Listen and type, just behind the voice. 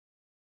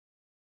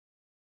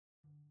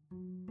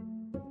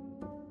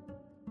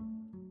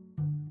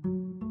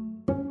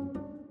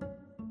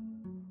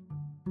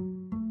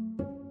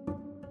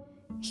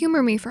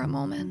Humor me for a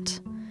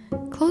moment.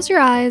 Close your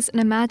eyes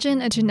and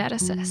imagine a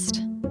geneticist.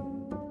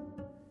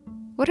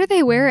 What are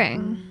they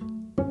wearing?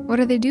 What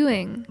are they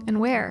doing,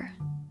 and where?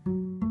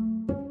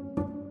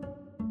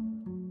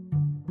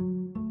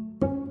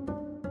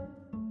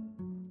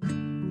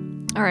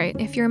 Alright,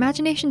 if your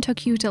imagination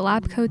took you to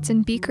lab coats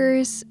and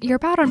beakers, you're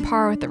about on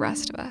par with the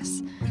rest of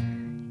us.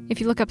 If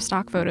you look up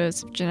stock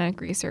photos of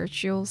genetic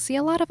research, you'll see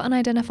a lot of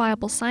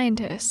unidentifiable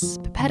scientists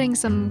pipetting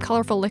some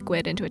colorful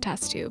liquid into a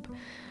test tube,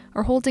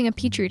 or holding a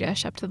petri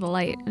dish up to the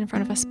light in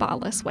front of a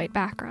spotless white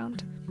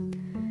background.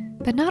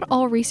 But not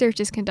all research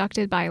is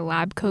conducted by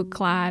lab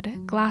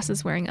coat-clad,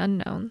 glasses-wearing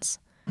unknowns.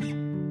 In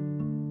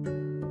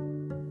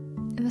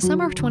the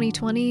summer of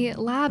 2020,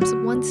 labs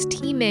once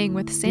teeming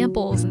with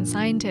samples and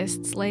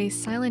scientists lay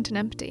silent and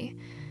empty,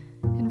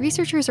 and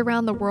researchers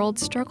around the world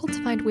struggled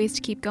to find ways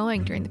to keep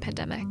going during the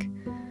pandemic.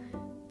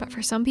 But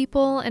for some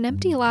people, an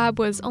empty lab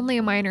was only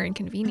a minor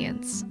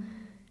inconvenience.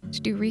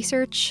 To do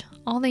research,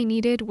 all they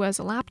needed was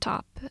a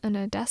laptop and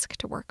a desk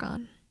to work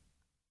on.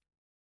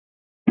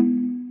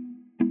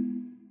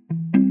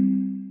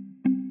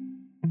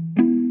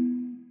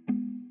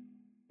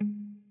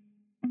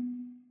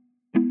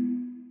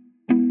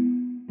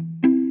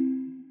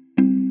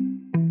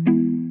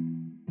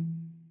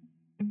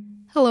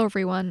 Hello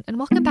everyone, and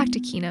welcome back to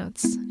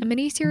Keynotes, a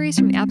mini-series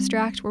from the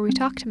Abstract where we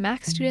talk to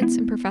Mac students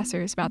and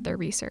professors about their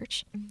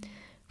research.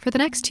 For the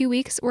next 2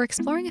 weeks, we're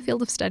exploring a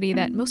field of study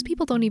that most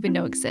people don't even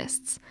know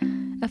exists,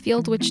 a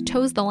field which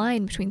toes the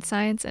line between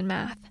science and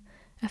math,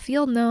 a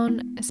field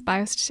known as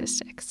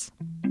biostatistics.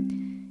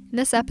 In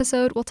this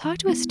episode, we'll talk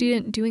to a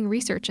student doing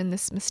research in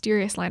this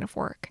mysterious line of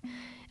work,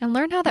 and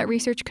learn how that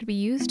research could be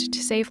used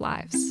to save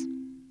lives.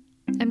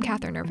 I'm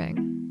Catherine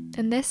Irving,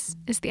 and this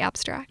is The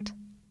Abstract.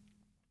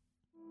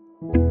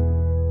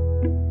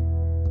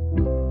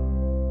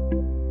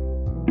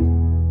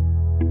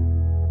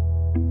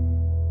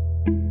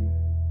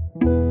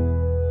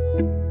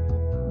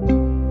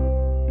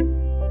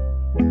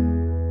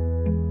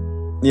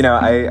 You know,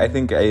 I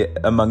think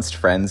amongst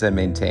friends, I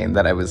maintain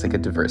that I was like a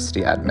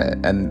diversity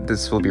admit, and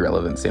this will be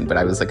relevant soon, but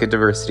I was like a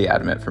diversity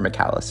admit for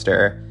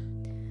Macalester.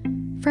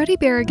 Freddy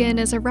Barragan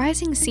is a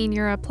rising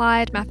senior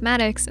applied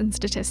mathematics and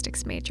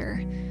statistics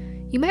major.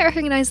 You might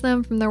recognize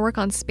them from their work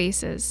on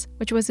Spaces,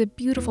 which was a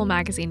beautiful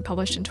magazine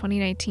published in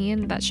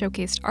 2019 that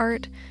showcased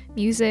art,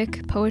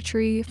 music,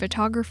 poetry,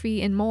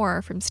 photography, and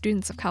more from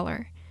students of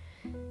color.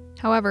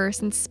 However,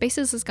 since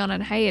Spaces has gone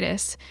on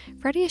hiatus,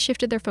 Freddy has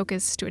shifted their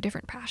focus to a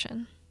different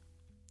passion.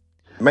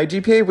 My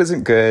GPA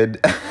wasn't good.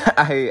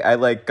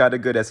 I got a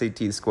good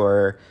SAT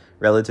score,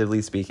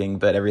 relatively speaking,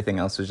 but everything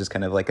else was just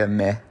kind of like a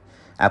meh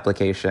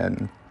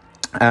application.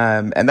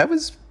 And that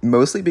was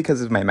mostly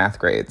because of my math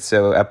grades.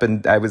 So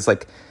I was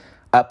like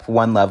up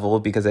one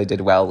level because I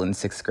did well in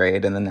 6th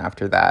grade. And then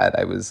after that,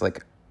 I was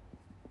like,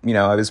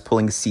 I was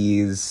pulling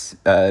C's,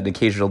 an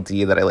occasional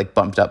D that I like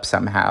bumped up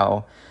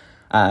somehow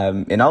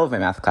in all of my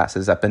math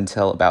classes up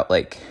until about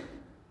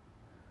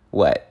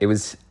it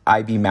was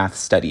IB Math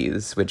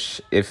Studies, which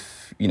if,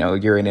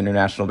 you're an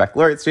international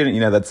baccalaureate student,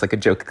 that's like a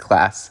joke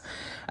class.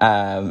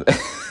 And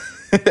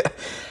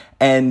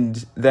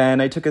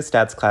then I took a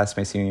stats class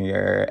my senior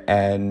year,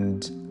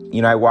 and,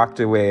 I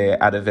walked away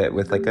out of it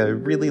with like a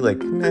really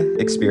meh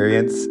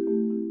experience.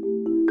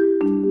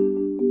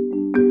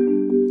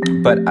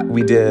 But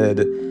we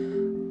did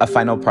a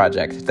final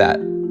project that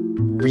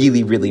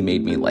really, really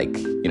made me like,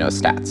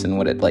 stats and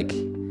what it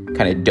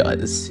kind of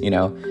does.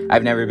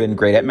 I've never been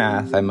great at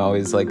math. I'm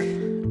always like,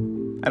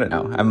 I don't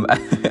know.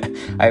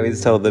 I always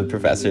tell the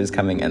professors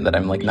coming in that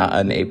I'm like not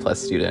an A+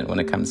 student when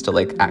it comes to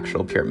like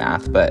actual pure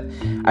math, but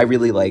I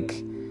really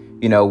like,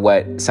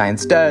 what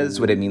science does,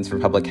 what it means for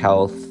public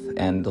health,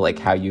 and like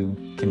how you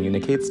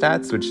communicate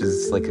stats, which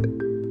is like,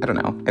 I don't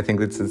know. I think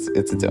it's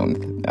its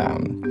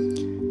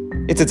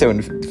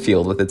own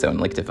field with its own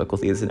like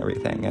difficulties and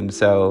everything. And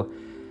so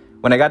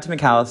when I got to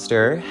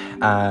Macalester,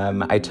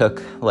 I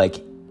took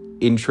like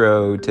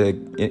intro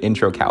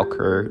calc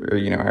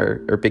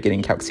or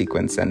beginning calc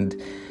sequence, and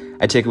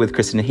I took it with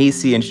Kristen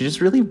Hasey, and she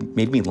just really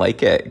made me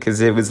like it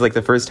because it was like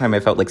the first time I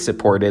felt like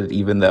supported,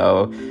 even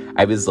though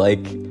I was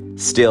like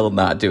still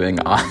not doing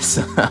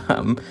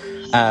awesome.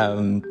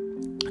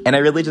 And I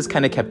really just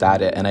kind of kept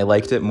at it, and I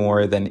liked it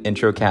more than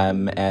intro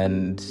chem,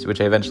 and which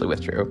I eventually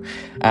withdrew.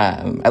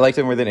 I liked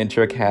it more than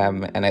intro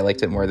chem, and I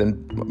liked it more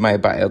than my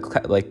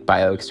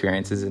bio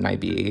experiences in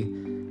IB.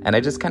 And I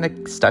just kind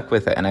of stuck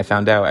with it, and I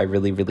found out I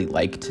really, really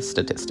liked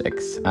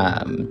statistics.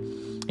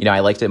 I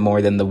liked it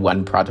more than the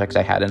one project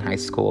I had in high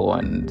school,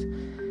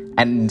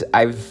 and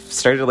I've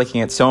started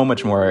liking it so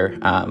much more,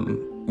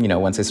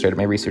 once I started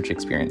my research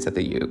experience at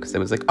the U, because I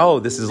was like, oh,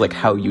 this is like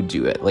how you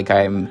do it. Like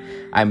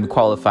I'm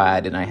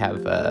qualified, and I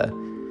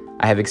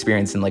have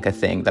experience in like a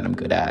thing that I'm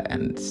good at,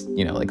 and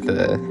like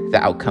the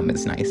outcome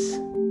is nice.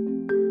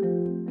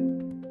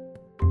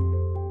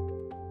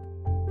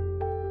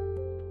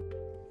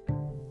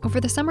 Over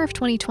the summer of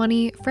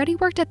 2020, Freddy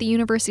worked at the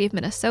University of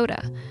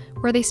Minnesota,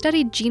 where they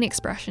studied gene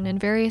expression in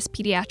various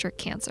pediatric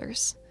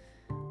cancers.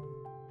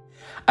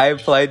 I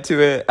applied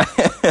to it.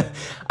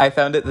 I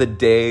found it the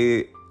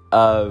day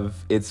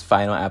of its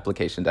final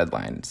application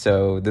deadline.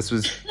 So this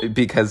was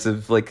because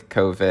of like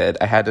COVID.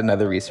 I had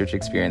another research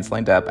experience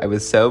lined up. I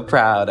was so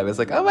proud. I was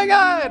like, oh my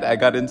God. I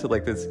got into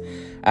like this,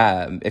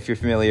 if you're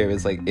familiar,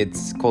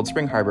 it's Cold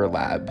Spring Harbor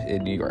Lab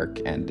in New York.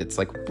 And it's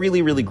like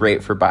really, really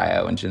great for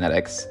bio and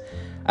genetics.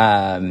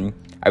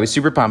 I was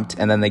super pumped,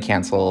 and then they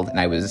canceled, and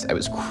I was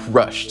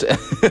crushed.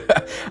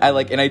 I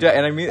don't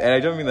mean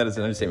that as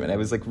an understatement. I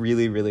was like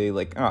really, really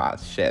like, oh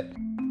shit.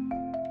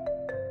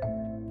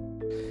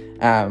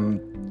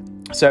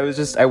 So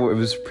I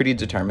was pretty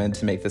determined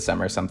to make the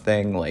summer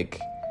something like,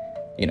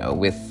 you know,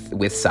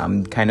 with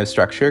some kind of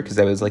structure, because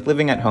I was like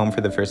living at home for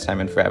the first time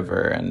in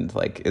forever, and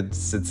like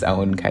its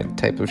own kind of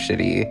type of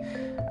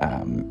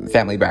shitty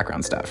family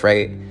background stuff,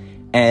 right?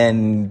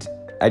 And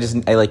I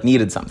like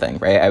needed something,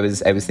 right? I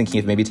was thinking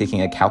of maybe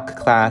taking a calc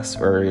class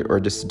or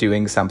just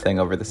doing something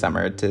over the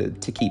summer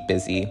to keep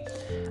busy,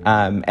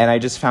 and I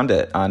just found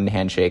it on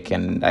Handshake,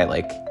 and I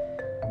like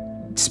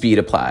speed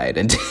applied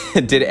and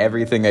did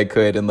everything I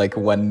could in like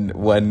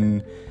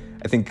one.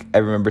 I think I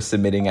remember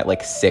submitting at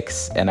like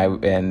 6, and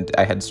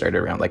I had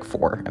started around like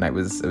 4, and I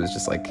was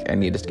just like, I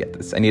needed to get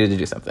this. I needed to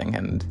do something,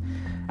 and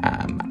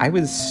I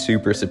was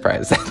super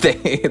surprised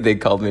that they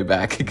called me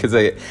back, because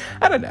I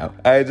don't know.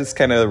 I just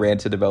kind of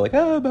ranted about like,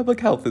 oh, public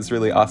health is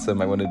really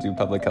awesome. I want to do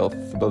public health,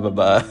 blah blah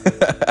blah.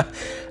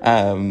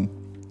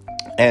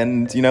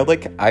 And you know,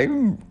 like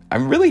I'm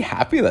really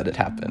happy that it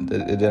happened.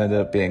 It ended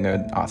up being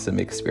an awesome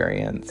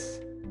experience.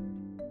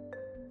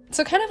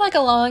 So kind of like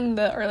along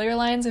the earlier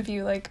lines of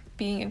you like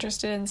being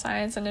interested in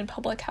science and in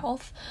public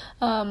health,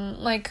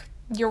 like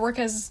your work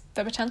has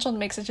the potential to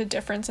make such a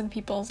difference in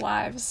people's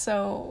lives.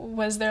 So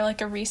was there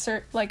like a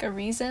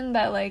reason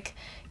that like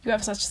you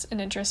have such an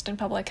interest in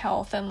public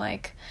health, and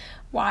like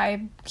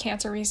why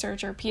cancer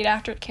research or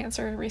pediatric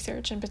cancer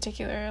research in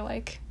particular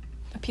like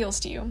appeals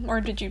to you,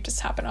 or did you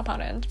just happen upon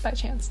it by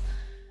chance?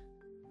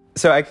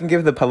 So I can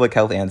give the public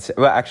health answer.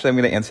 Well, actually, I'm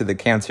going to answer the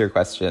cancer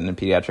question and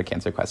pediatric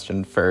cancer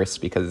question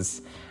first,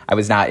 because I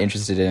was not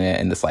interested in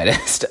it in the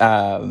slightest.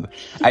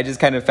 I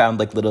just kind of found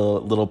like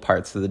little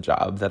parts of the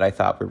job that I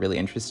thought were really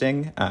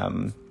interesting.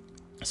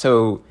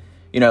 So,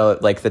 you know,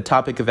 like the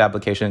topic of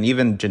application and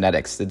even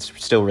genetics, it's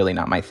still really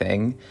not my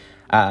thing.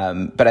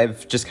 But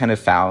I've just kind of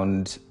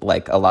found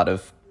like a lot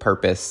of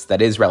purpose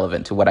that is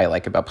relevant to what I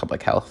like about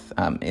public health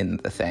in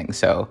the thing.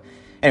 So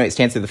anyways,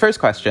 to answer the first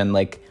question,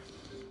 like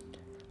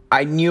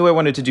I knew I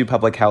wanted to do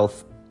public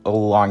health a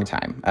long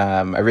time.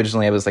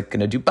 Originally I was like going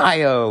to do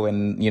bio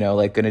and, you know,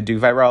 like going to do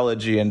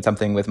virology and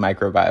something with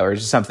microbiome or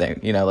just something,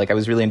 you know, like I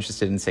was really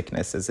interested in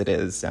sickness as it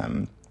is.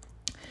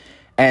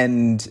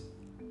 And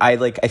I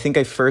think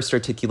I first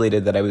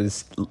articulated that I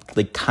was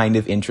like kind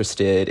of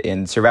interested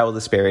in survival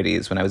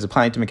disparities when I was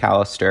applying to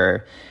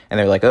McAllister, and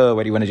they're like, oh,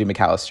 why do you want to do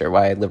McAllister?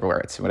 Why liberal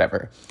arts?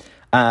 Whatever.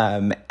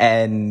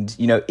 And,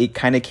 you know, it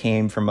kind of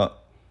came from a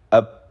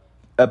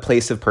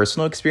place of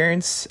personal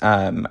experience.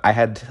 I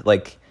had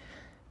like,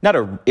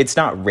 it's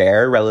not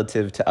rare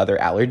relative to other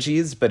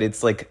allergies, but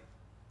it's like,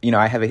 you know,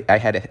 I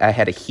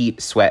had a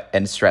heat, sweat,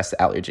 and stress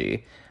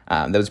allergy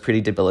that was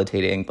pretty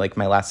debilitating. Like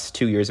my last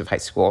 2 years of high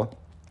school,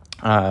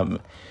 I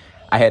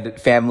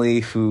had family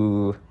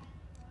who,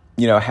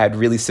 you know, had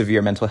really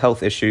severe mental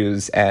health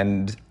issues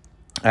and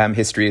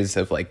histories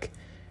of like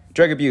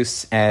drug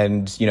abuse,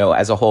 and you know,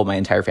 as a whole, my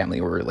entire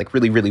family were like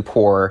really, really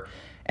poor.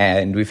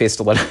 And we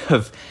faced a lot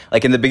of,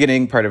 like, in the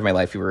beginning part of my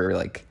life, we were,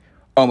 like,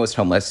 almost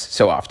homeless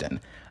so often.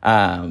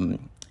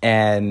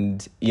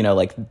 And, you know,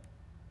 like,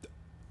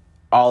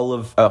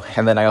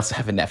 and then I also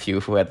have a nephew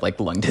who had, like,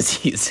 lung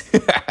disease.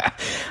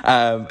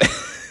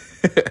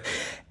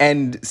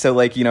 And so,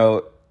 like, you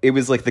know, it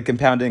was, like, the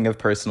compounding of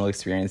personal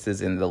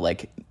experiences in the,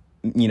 like,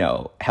 you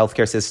know,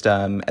 healthcare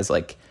system as,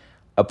 like,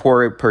 a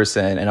poor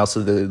person, and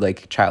also the,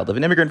 like, child of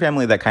an immigrant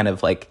family that kind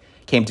of, like,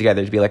 came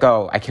together to be like,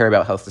 oh, I care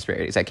about health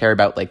disparities. I care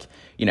about like,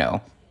 you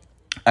know,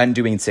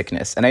 undoing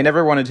sickness. And I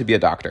never wanted to be a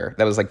doctor.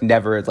 That was like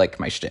never like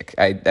my shtick.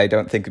 I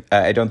don't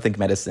think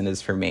medicine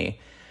is for me.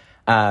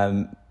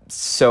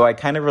 So I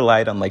kind of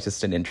relied on like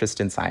just an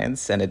interest in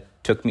science, and it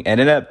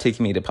ended up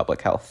taking me to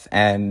public health.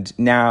 And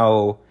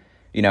now,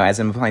 you know, as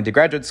I'm applying to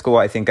graduate school,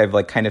 I think I've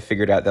like kind of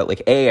figured out that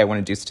like, I want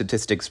to do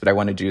statistics, but I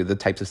want to do the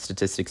types of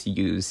statistics you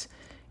use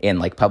in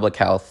like public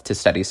health to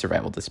study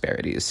survival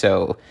disparities.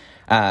 So,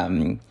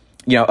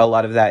 you know, a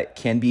lot of that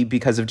can be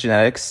because of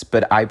genetics,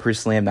 but I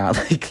personally am not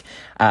like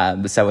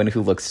someone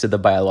who looks to the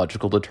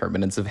biological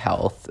determinants of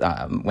health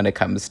when it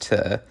comes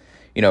to,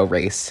 you know,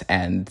 race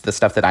and the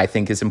stuff that I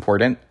think is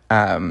important.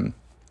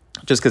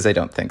 Just because I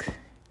don't think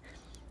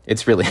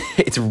it's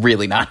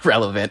really not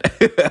relevant.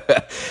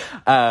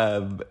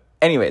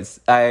 Anyways,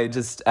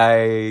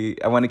 I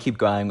want to keep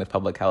going with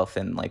public health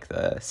in like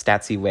the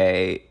statsy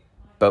way,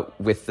 but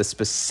with the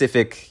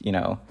specific, you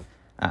know,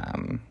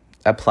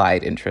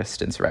 applied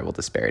interest in survival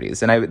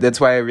disparities. And that's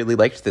why I really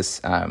liked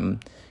this, you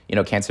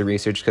know, cancer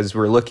research, because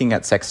we're looking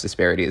at sex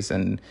disparities,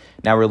 and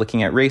now we're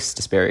looking at race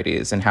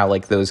disparities and how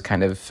like those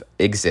kind of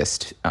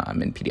exist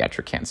in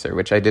pediatric cancer,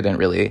 which I didn't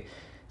really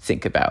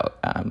think about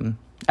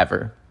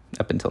ever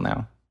up until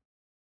now.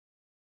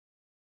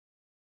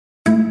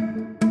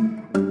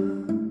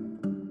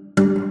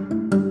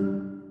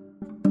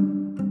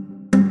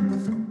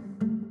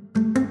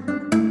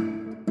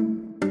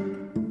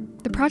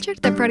 The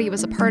project that Freddy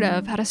was a part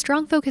of had a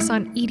strong focus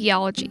on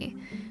etiology,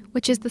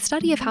 which is the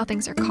study of how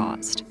things are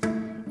caused.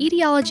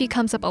 Etiology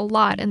comes up a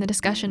lot in the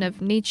discussion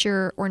of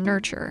nature or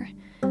nurture.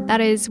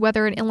 That is,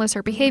 whether an illness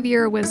or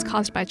behavior was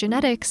caused by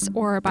genetics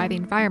or by the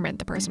environment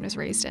the person was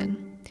raised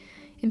in.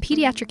 In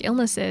pediatric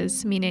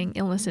illnesses, meaning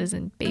illnesses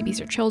in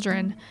babies or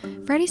children,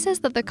 Freddy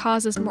says that the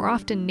cause is more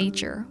often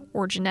nature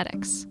or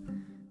genetics.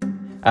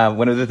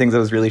 One of the things that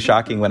was really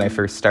shocking when I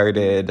first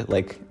started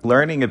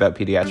learning about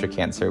pediatric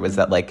cancer was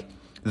that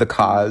the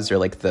cause or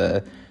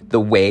the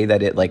way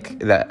that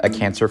that a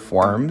cancer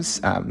forms,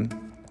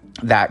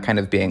 that kind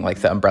of being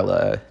the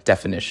umbrella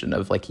definition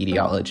of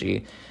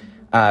etiology.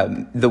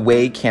 The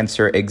way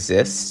cancer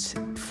exists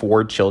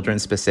for children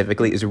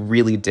specifically is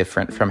really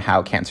different from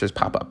how cancers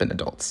pop up in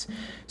adults.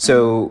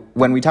 So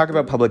when we talk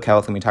about public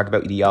health and we talk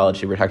about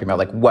etiology, we're talking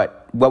about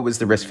what was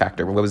the risk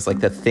factor? What was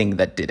the thing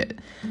that did it?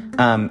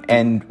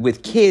 And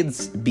with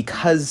kids,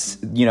 because,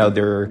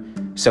 they're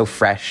so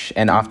fresh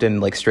and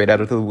often straight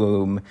out of the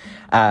womb,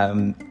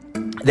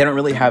 they don't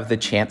really have the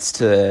chance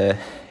to,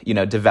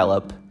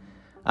 develop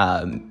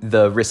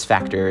the risk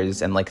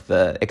factors and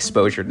the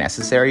exposure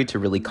necessary to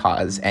really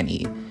cause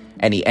any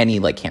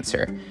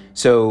cancer.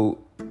 So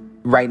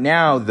right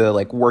now, the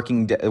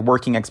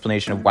working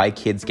explanation of why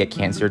kids get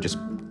cancer just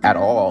at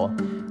all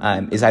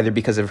is either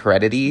because of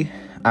heredity,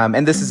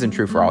 and this isn't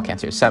true for all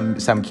cancers.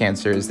 Some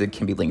cancers that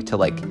can be linked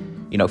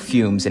to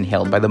fumes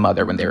inhaled by the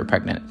mother when they were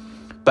pregnant.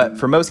 But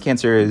for most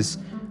cancers,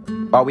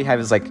 all we have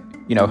is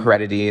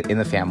heredity in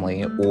the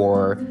family,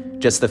 or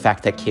just the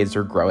fact that kids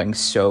are growing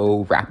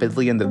so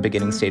rapidly in the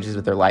beginning stages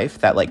of their life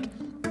that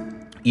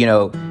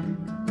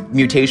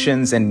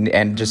mutations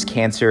and just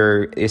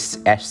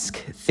cancer-esque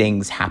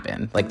things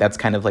happen. That's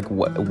kind of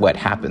what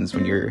happens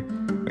when you're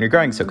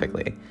growing so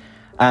quickly.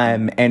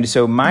 And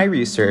so my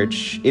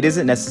research, it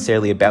isn't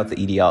necessarily about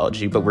the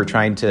etiology, but we're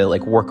trying to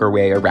work our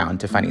way around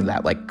to finding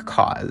that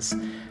cause.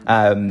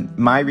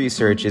 My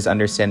research is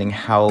understanding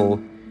how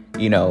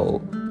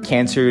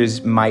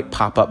cancers might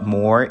pop up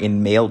more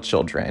in male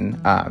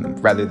children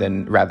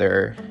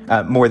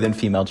more than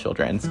female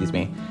children,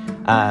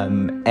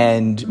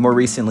 and more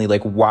recently,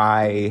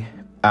 why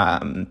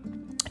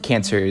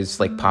cancers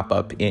pop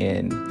up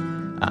in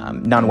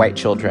non-white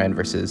children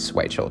versus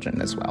white children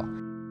as well.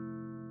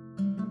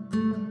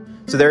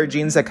 So there are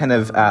genes that kind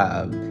of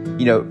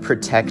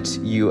protect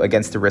you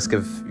against the risk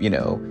of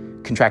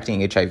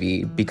contracting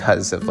HIV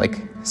because of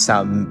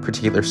some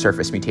particular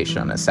surface mutation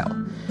on a cell.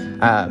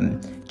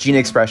 Gene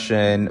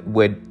expression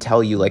would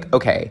tell you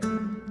okay,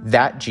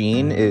 that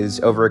gene is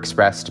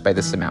overexpressed by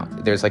this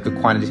amount. There's a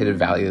quantitative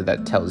value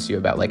that tells you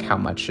about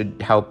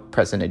how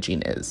present a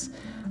gene is.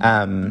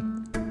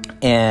 And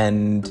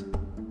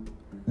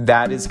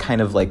that is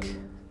kind of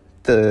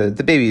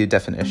the baby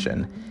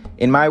definition.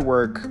 In my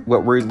work,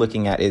 what we're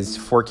looking at is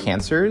for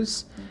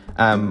cancers,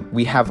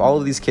 we have all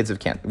of these kids of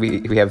cancer.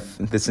 We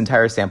have this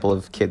entire sample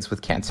of kids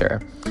with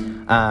cancer,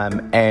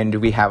 and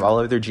we have all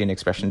of their gene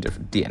expression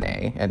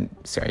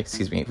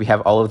we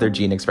have all of their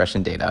gene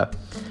expression data.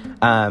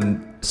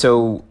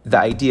 So the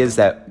idea is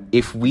that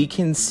if we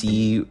can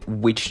see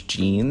which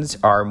genes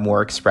are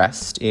more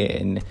expressed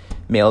in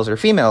males or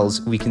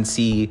females, we can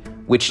see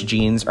which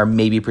genes are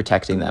maybe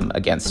protecting them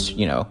against,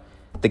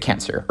 the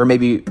cancer, or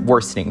maybe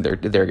worsening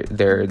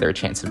their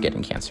chance of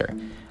getting cancer.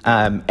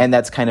 And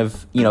that's kind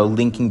of,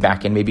 linking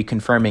back and maybe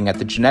confirming at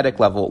the genetic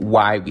level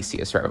why we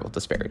see a survival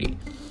disparity.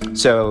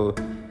 So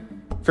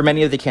for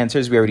many of the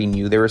cancers, we already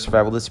knew there were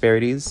survival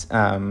disparities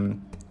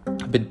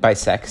by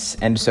sex.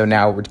 And so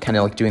now we're kind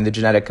of doing the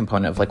genetic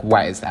component of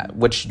why is that?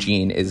 Which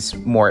gene is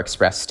more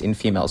expressed in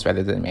females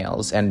rather than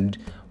males? And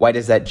why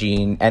does that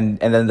gene, and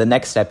then the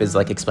next step is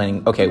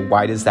explaining, okay,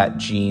 why does that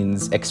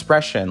gene's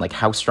expression,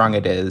 how strong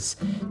it is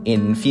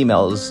in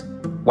females,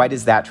 why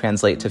does that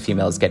translate to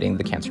females getting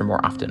the cancer more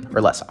often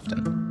or less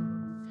often?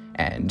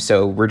 And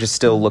so we're just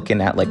still looking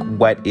at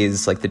what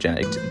is the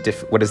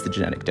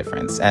genetic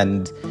difference?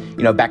 And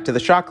back to the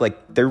shock,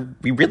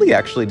 we really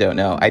actually don't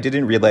know. I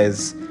didn't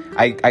realize,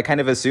 I kind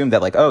of assumed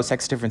that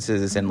sex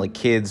differences and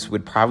kids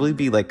would probably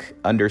be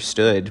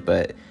understood,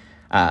 but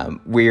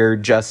we're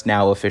just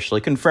now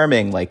officially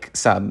confirming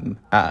some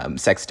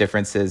sex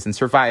differences in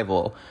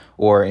survival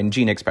or in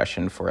gene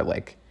expression for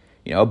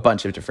a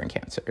bunch of different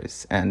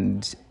cancers.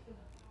 And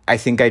I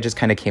think I just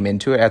kind of came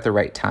into it at the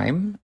right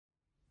time.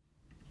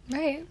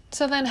 Right.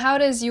 So then how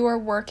does your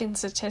work in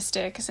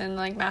statistics and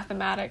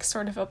mathematics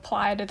sort of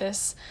apply to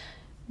this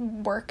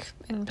work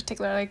in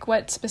particular?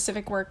 What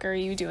specific work are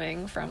you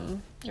doing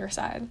from your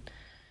side?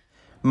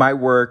 My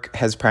work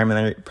has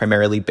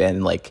primarily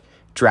been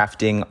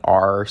drafting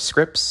R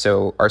scripts.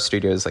 So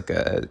RStudio is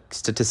a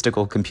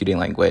statistical computing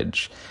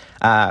language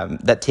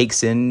that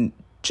takes in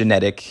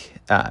genetic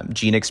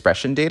gene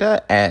expression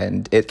data,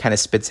 and it kind of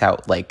spits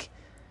out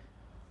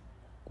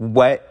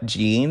what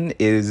gene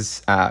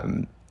is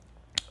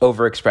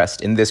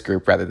overexpressed in this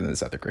group rather than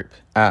this other group.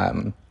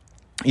 And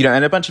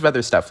a bunch of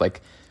other stuff,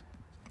 like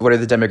what are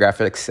the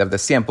demographics of the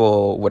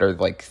sample? What are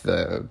like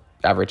the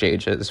average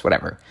ages,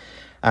 whatever.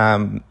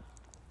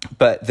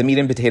 But the meat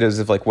and potatoes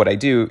of like what I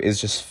do is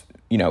just,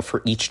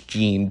 for each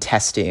gene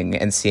testing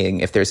and seeing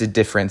if there's a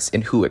difference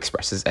in who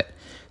expresses it.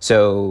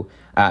 So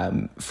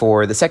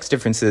for the sex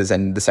differences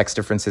and the sex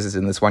differences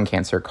in this one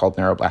cancer called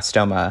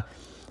neuroblastoma,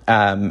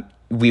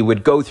 we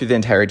would go through the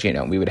entire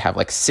genome. We would have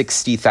like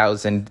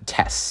 60,000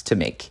 tests to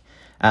make.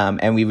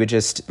 And we would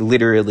just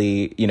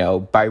literally,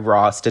 by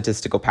raw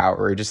statistical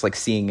power, just like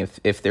seeing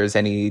if there's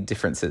any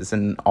differences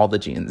in all the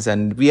genes.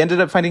 And we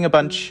ended up finding a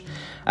bunch.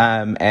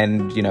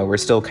 And we're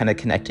still kind of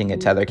connecting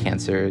it to other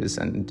cancers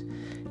and,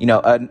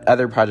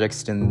 other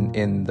projects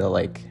in the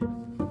like,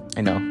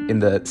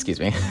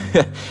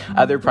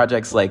 other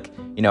projects like,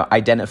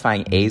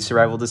 identifying a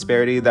survival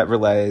disparity that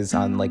relies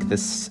on like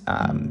this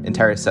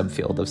entire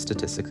subfield of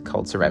statistics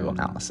called survival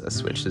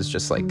analysis, which is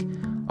just like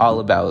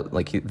all about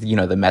like,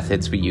 the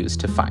methods we use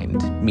to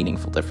find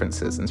meaningful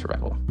differences in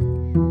survival.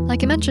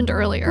 Like I mentioned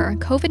earlier,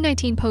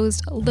 COVID-19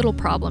 posed a little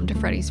problem to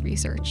Freddy's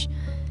research.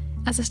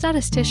 As a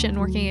statistician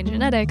working in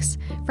genetics,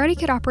 Freddy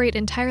could operate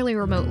entirely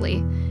remotely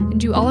and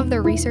do all of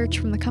their research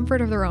from the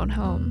comfort of their own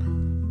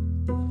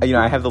home.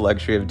 I have the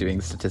luxury of doing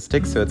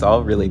statistics, so it's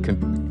all really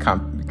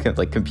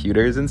like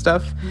computers and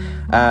stuff.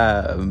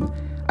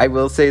 I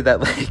will say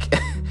that like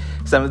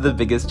some of the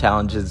biggest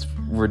challenges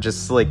were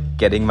just like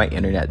getting my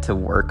internet to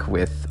work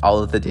with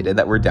all of the data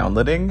that we're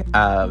downloading.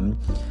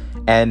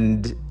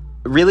 And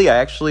really,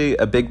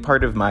 a big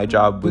part of my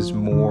job was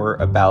more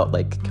about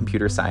like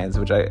computer science,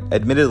 which I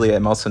admittedly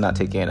I'm also not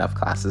taking enough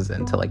classes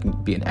in to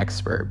like be an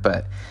expert,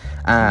 but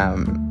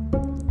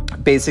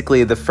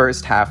basically the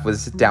first half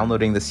was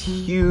downloading this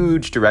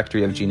huge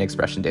directory of gene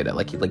expression data,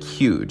 like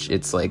huge.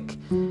 It's like,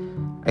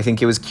 I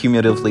think it was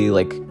cumulatively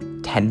like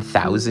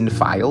 10,000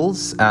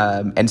 files,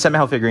 and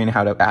somehow figuring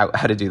out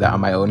how to do that on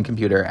my own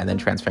computer and then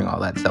transferring all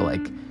that to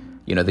like,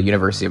 the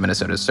University of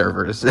Minnesota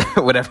servers,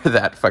 whatever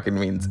that fucking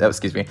means. Oh,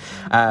 excuse me.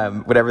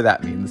 Whatever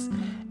that means.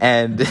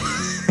 And,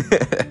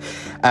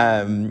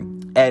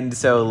 and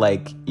so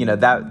like,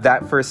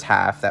 that first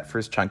half, that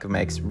first chunk of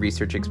my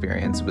research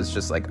experience was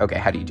just like, okay,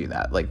 how do you do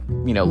that? Like,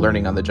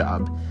 learning on the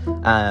job.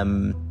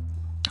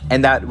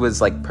 And that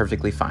was like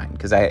perfectly fine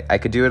because I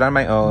could do it on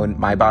my own.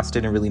 My boss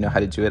didn't really know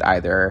how to do it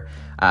either.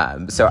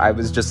 So I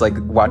was just like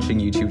watching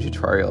YouTube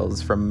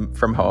tutorials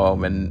from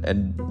home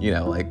and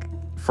like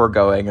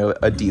foregoing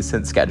a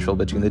decent schedule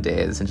between the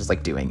days and just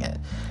like doing it.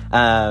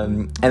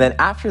 And then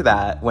after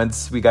that,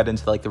 once we got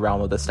into like the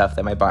realm of the stuff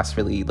that my boss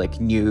really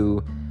like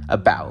knew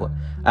about,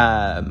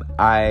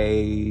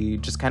 I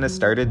just kind of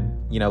started,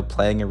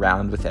 playing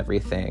around with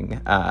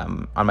everything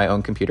on my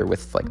own computer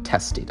with like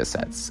test data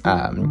sets.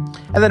 And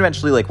then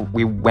eventually like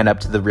we went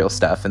up to the real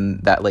stuff,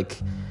 and that like,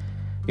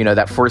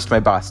 that forced my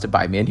boss to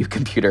buy me a new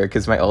computer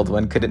because my old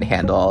one couldn't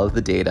handle all of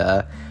the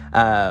data.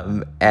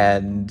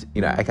 And,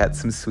 I got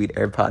some sweet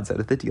AirPods out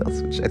of the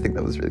deals, which I think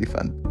that was really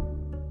fun.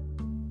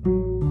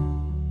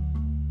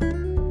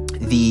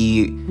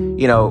 The,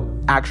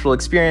 actual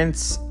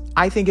experience,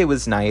 I think it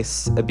was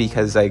nice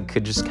because I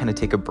could just kind of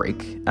take a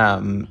break.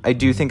 I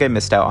do think I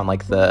missed out on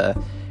like the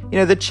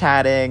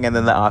chatting and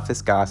then the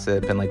office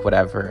gossip and like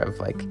whatever of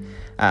like,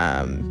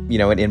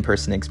 an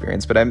in-person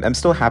experience, but I'm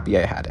still happy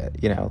I had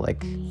it,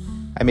 like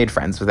I made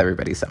friends with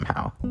everybody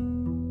somehow.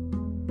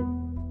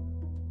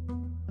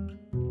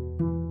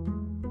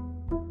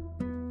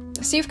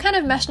 So you've kind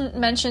of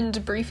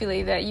mentioned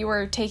briefly that you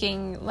were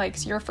taking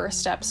like your first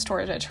steps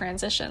toward a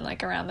transition,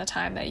 like around the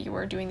time that you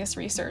were doing this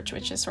research,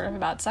 which is sort of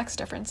about sex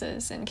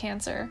differences in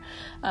cancer.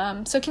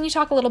 So can you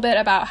talk a little bit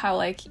about how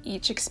like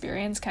each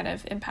experience kind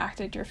of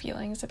impacted your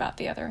feelings about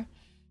the other?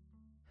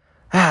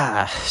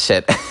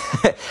 Shit.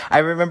 I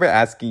remember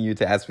asking you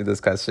to ask me this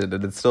question,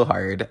 and it's still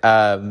hard.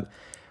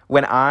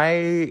 When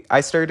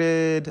I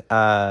started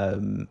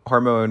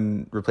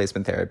hormone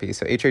replacement therapy,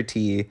 so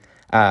HRT,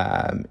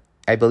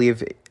 I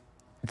believe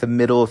the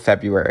middle of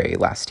February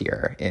last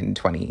year in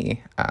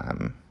 2020,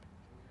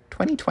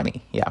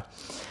 yeah.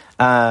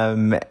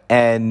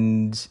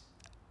 And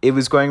it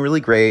was going really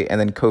great, and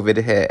then COVID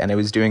hit, and I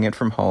was doing it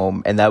from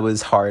home, and that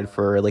was hard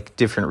for like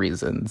different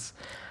reasons.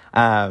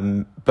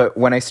 But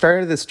when I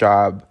started this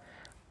job,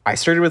 I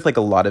started with like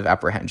a lot of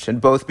apprehension,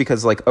 both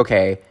because like,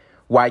 okay,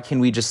 why can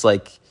we just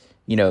like,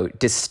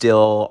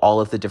 distill all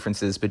of the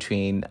differences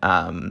between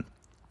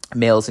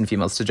males and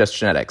females to just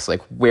genetics?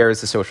 Like, where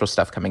is the social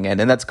stuff coming in?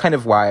 And that's kind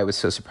of why I was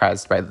so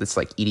surprised by this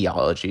like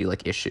etiology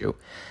like issue.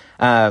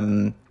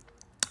 And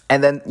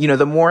then,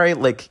 the more I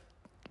like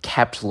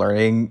kept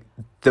learning,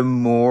 the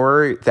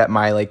more that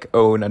my like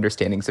own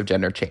understandings of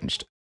gender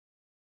changed.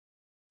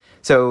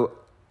 So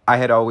I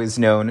had always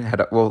known,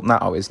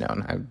 not always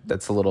known.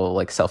 That's a little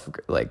like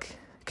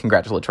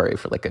congratulatory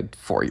for like a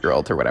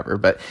 4-year-old or whatever.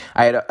 But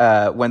I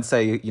had, once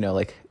I,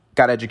 like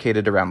got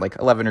educated around like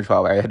 11 or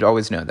 12, I had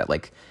always known that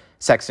like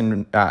sex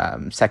and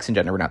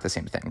gender were not the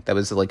same thing. That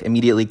was like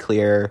immediately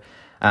clear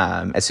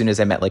as soon as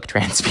I met like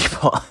trans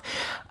people.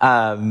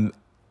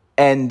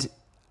 And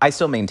I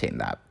still maintain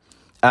that.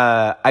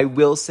 I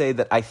will say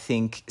that I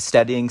think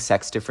studying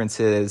sex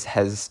differences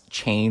has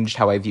changed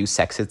how I view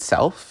sex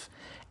itself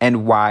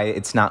and why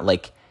it's not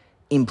like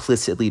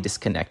implicitly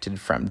disconnected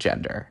from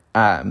gender.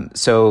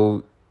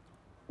 So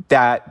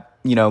that,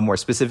 more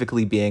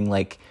specifically being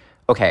like,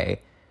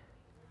 okay,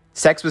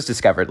 sex was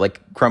discovered,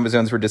 like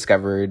chromosomes were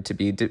discovered to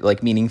be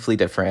like meaningfully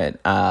different.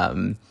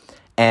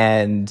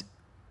 And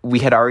we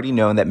had already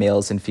known that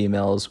males and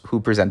females who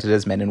presented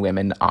as men and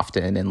women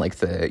often in like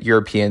the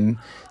European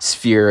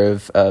sphere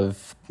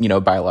of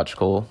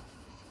biological,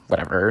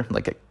 whatever,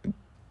 like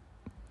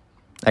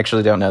I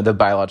actually don't know,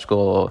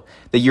 the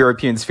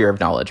European sphere of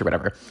knowledge or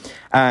whatever.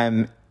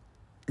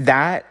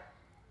 That,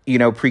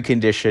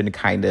 precondition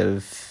kind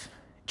of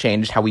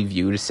changed how we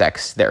viewed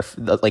sex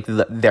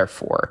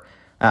therefore.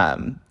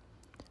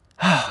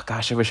 Oh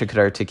gosh, I wish I could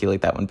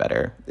articulate that one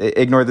better.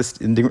 Ignore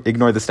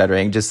the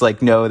stuttering. Just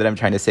like know that I'm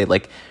trying to say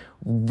like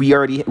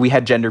we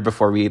had gender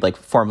before we like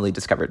formally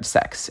discovered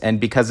sex,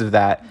 and because of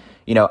that,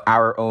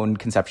 our own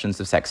conceptions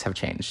of sex have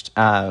changed.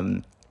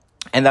 And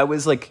that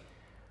was like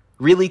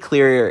really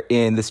clear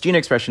in this gene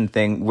expression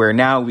thing, where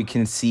now we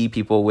can see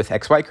people with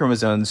XY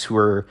chromosomes who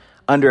are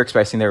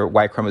underexpressing their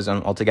Y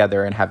chromosome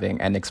altogether and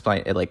having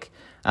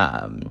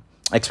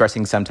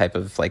expressing some type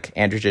of like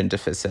androgen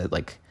deficit,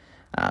 like.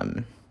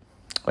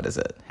 What is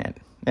it?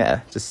 Yeah,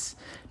 just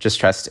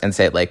trust and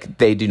say like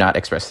they do not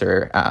express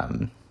their,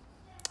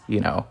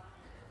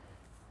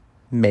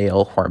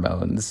 male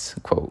hormones,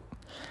 quote,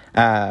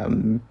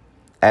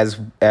 as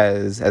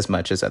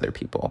much as other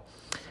people.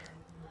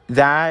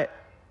 That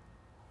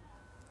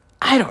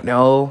I don't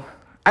know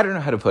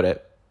how to put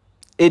it.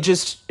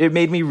 It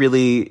made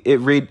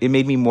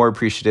me more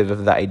appreciative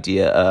of the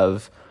idea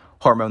of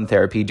hormone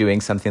therapy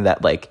doing something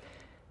that like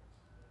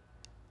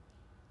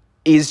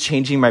is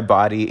changing my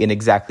body in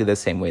exactly the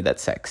same way that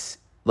sex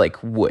like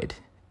would.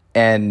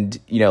 And,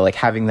 like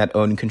having that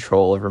own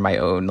control over my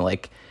own,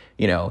 like,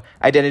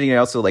 identity and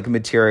also like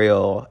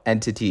material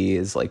entity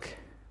is like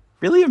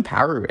really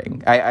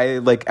empowering.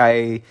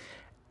 I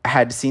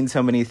had seen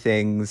so many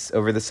things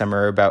over the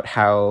summer about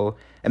how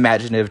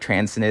imaginative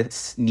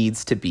transness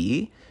needs to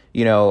be,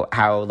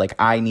 how like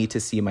I need to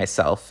see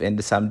myself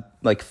into some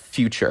like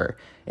future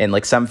in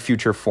like some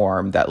future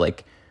form that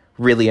like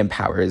really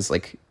empowers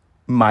like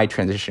my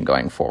transition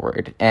going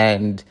forward.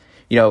 And,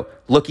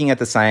 looking at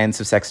the science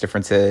of sex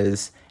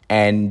differences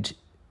and,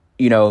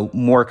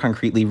 more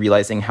concretely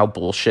realizing how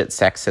bullshit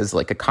sex as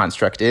like a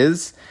construct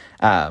is,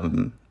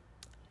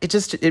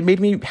 it made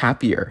me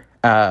happier.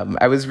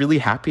 I was really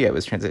happy I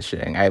was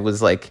transitioning. I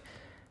was like,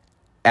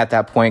 at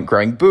that point,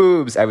 growing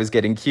boobs, I was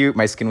getting cute.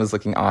 My skin was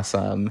looking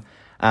awesome.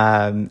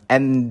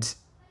 And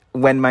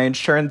when my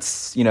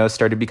insurance,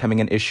 started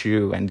becoming an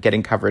issue and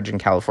getting coverage in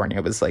California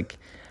was like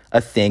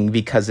a thing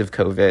because of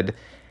COVID.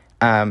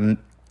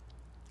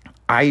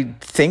 I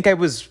think I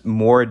was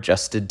more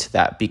adjusted to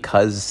that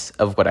because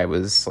of what I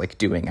was like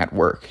doing at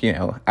work.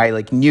 I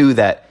like knew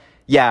that,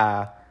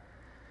 yeah,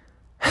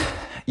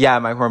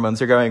 my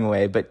hormones are going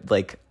away, but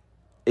like,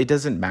 it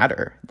doesn't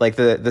matter. Like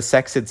the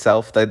sex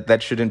itself,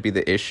 that shouldn't be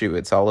the issue.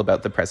 It's all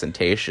about the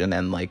presentation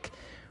and like,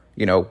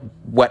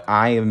 what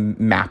I am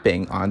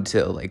mapping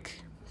onto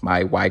like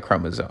my Y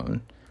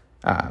chromosome.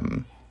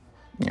 I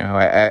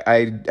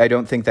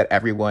don't think that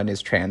everyone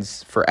is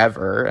trans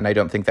forever, and I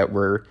don't think that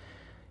we're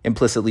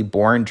implicitly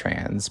born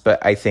trans,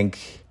 but I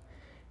think,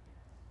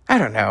 I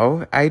don't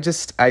know, I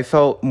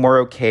felt more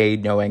okay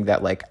knowing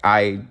that, like,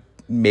 I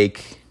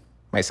make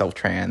myself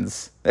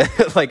trans.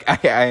 Like,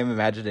 I am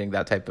imagining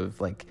that type of,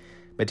 like,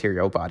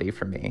 material body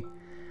for me.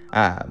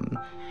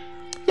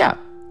 Yeah,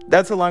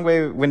 that's a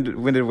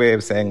long-winded way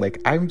of saying,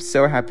 like, I'm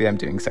so happy I'm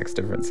doing sex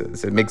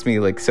differences. It makes me,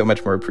 like, so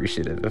much more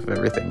appreciative of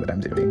everything that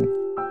I'm doing.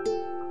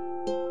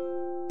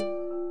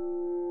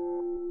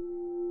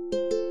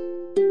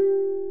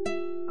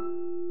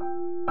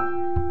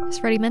 As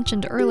Freddy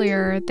mentioned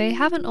earlier, they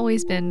haven't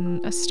always been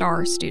a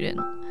star student,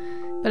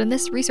 but in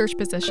this research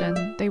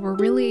position, they were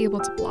really able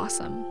to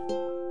blossom.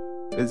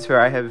 So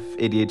I have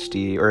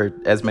ADHD, or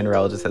as my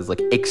neurologist says,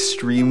 like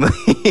extremely,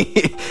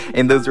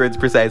 in those words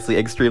precisely,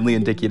 extremely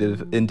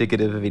indicative of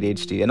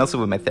ADHD, and also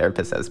what my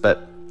therapist says.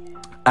 But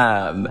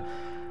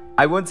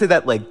I won't say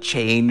that like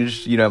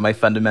changed, my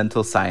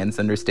fundamental science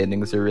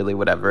understandings or really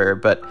whatever,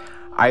 but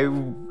I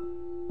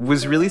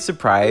was really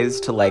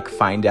surprised to like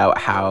find out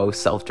how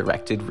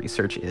self-directed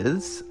research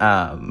is,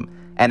 and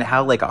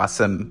how like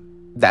awesome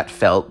that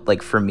felt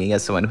like for me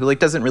as someone who like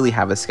doesn't really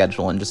have a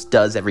schedule and just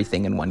does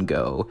everything in one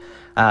go.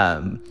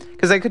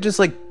 Because I could just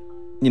like,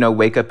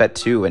 wake up at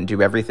 2 and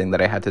do everything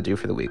that I had to do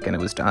for the week and it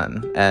was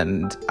done.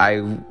 And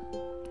I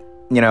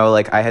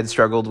had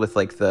struggled with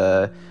like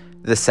the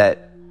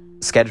set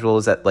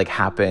schedules that like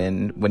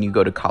happen when you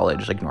go to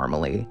college, like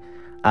normally.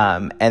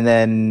 And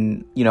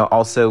then,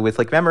 also with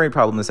like memory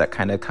problems that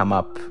kind of come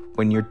up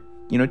when you're,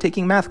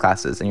 taking math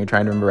classes and you're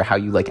trying to remember how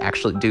you like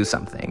actually do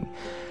something.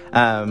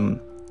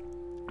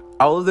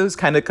 All of those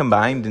kind of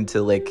combined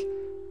into like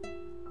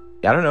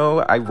I don't know,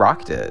 I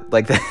rocked it.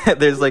 Like,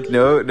 there's like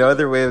no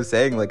other way of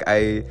saying, like,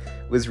 I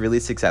was really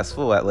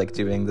successful at like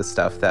doing the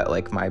stuff that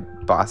like my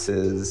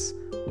bosses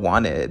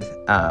wanted.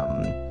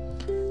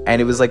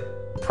 And it was like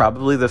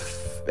probably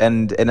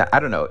and I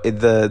don't know,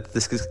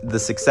 the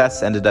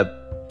success ended up,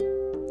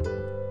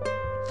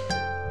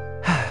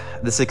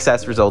 the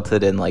success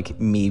resulted in like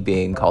me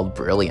being called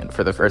brilliant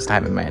for the first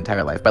time in my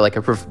entire life by like I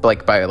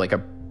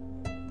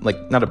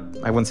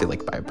wouldn't say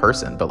like by a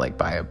person, but like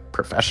by a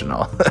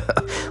professional,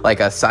 like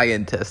a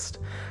scientist.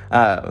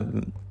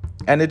 And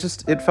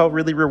it felt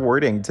really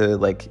rewarding to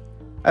like,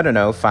 I don't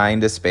know,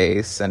 find a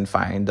space and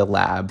find a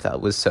lab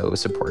that was so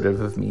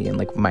supportive of me and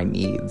like my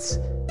needs.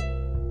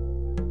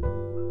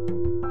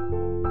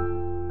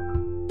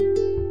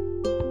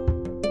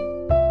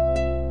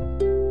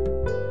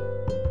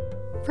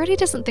 Freddy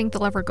doesn't think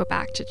they'll ever go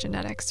back to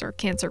genetics or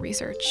cancer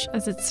research,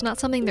 as it's not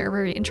something they're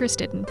very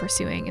interested in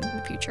pursuing in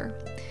the future.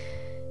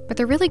 But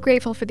they're really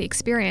grateful for the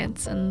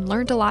experience and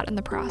learned a lot in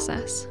the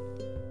process.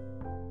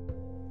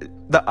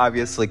 The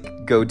obvious like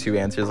go-to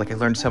answer is like, I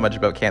learned so much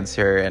about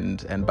cancer and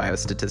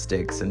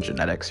biostatistics and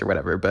genetics or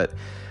whatever, but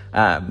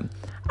I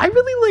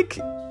really like,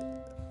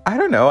 I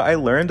don't know, I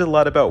learned a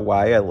lot about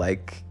why I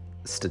like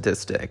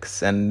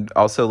statistics, and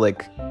also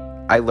like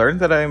I learned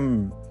that I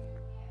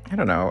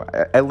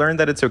learned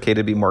that it's okay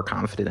to be more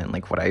confident in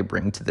like what I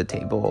bring to the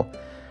table.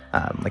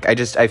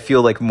 I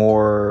feel like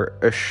more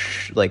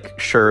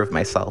sure of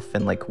myself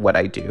and like what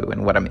I do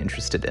and what I'm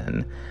interested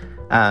in.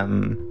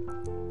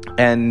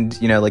 And,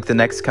 you know, like the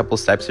next couple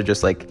steps are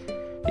just like,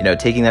 you know,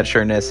 taking that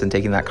sureness and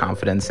taking that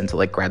confidence into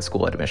like grad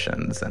school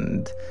admissions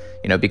and,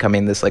 you know,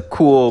 becoming this like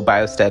cool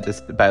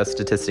biostatistics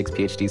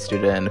PhD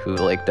student who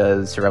like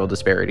does survival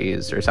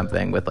disparities or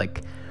something with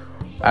like,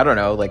 I don't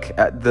know, like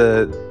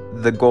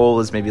the goal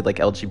is maybe like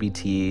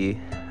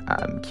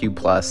LGBT Q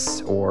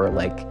plus or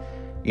like,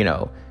 you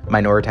know,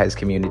 minoritized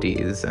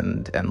communities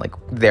and like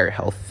their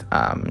health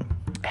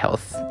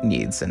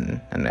needs and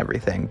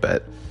everything.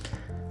 But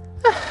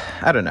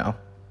I don't know.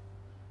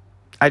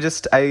 I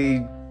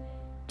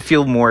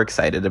feel more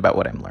excited about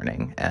what I'm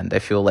learning, and I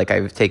feel like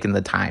I've taken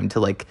the time to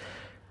like,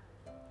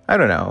 I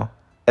don't know,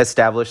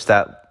 establish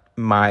that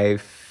I'm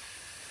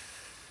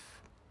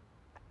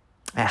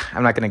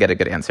not going to get a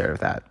good answer out of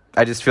that.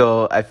 I just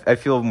feel, I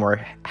feel more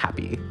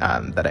happy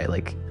that I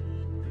like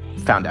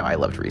found out I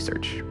loved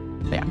research.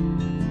 Yeah.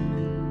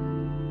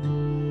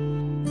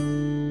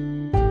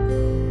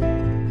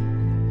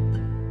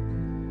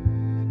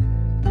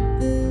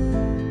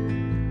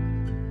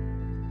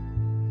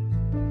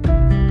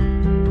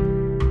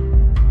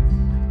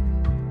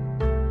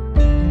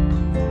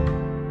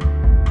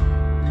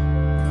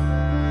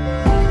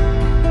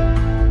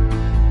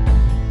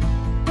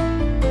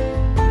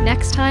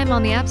 Next time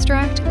on The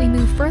Abstract, we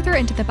move further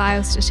into the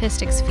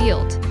biostatistics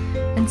field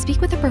and speak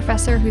with a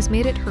professor who's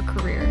made it her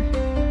career.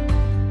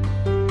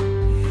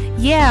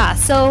 Yeah,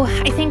 so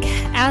I think,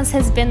 as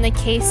has been the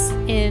case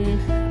in,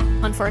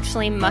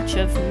 unfortunately, much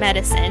of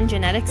medicine,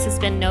 genetics has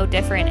been no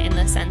different in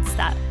the sense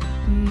that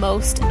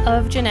most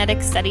of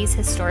genetic studies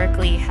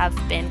historically have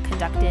been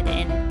conducted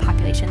in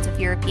populations of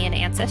European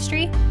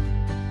ancestry.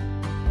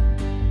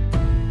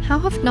 How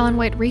have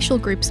non-white racial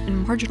groups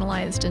been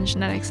marginalized in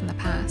genetics in the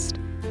past?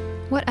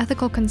 What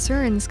ethical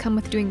concerns come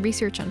with doing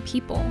research on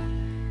people?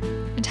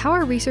 And how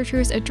are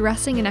researchers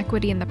addressing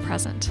inequity in the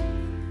present?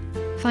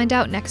 Find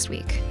out next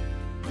week.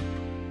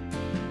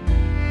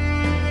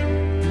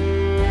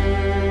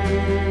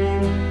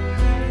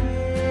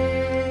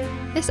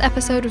 This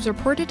episode was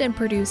reported and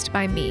produced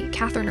by me,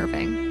 Catherine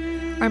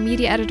Irving. Our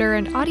media editor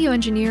and audio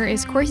engineer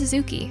is Corey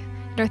Suzuki,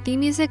 and our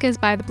theme music is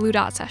by the Blue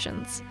Dot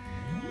Sessions.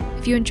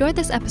 If you enjoyed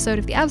this episode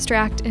of The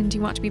Abstract and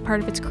you want to be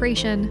part of its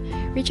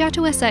creation, reach out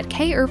to us at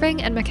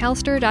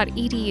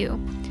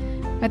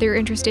kirving@macalester.edu. Whether you're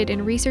interested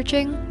in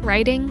researching,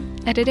 writing,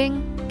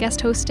 editing, guest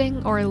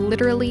hosting, or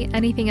literally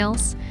anything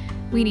else,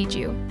 we need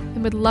you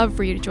and would love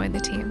for you to join the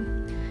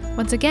team.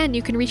 Once again,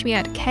 you can reach me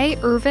at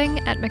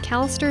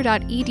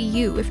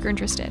kirving@macalester.edu if you're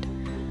interested,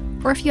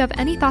 or if you have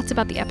any thoughts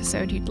about the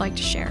episode you'd like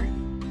to share.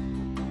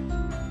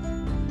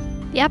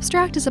 The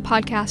Abstract is a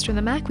podcast from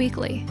the Mac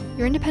Weekly,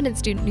 your independent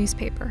student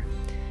newspaper.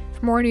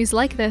 For more news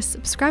like this,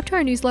 subscribe to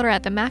our newsletter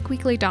at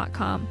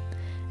themacweekly.com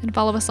and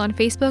follow us on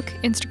Facebook,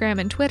 Instagram,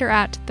 and Twitter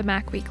at The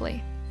Mac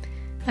Weekly.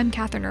 I'm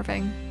Catherine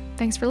Irving.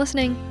 Thanks for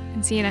listening,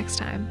 and see you next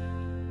time.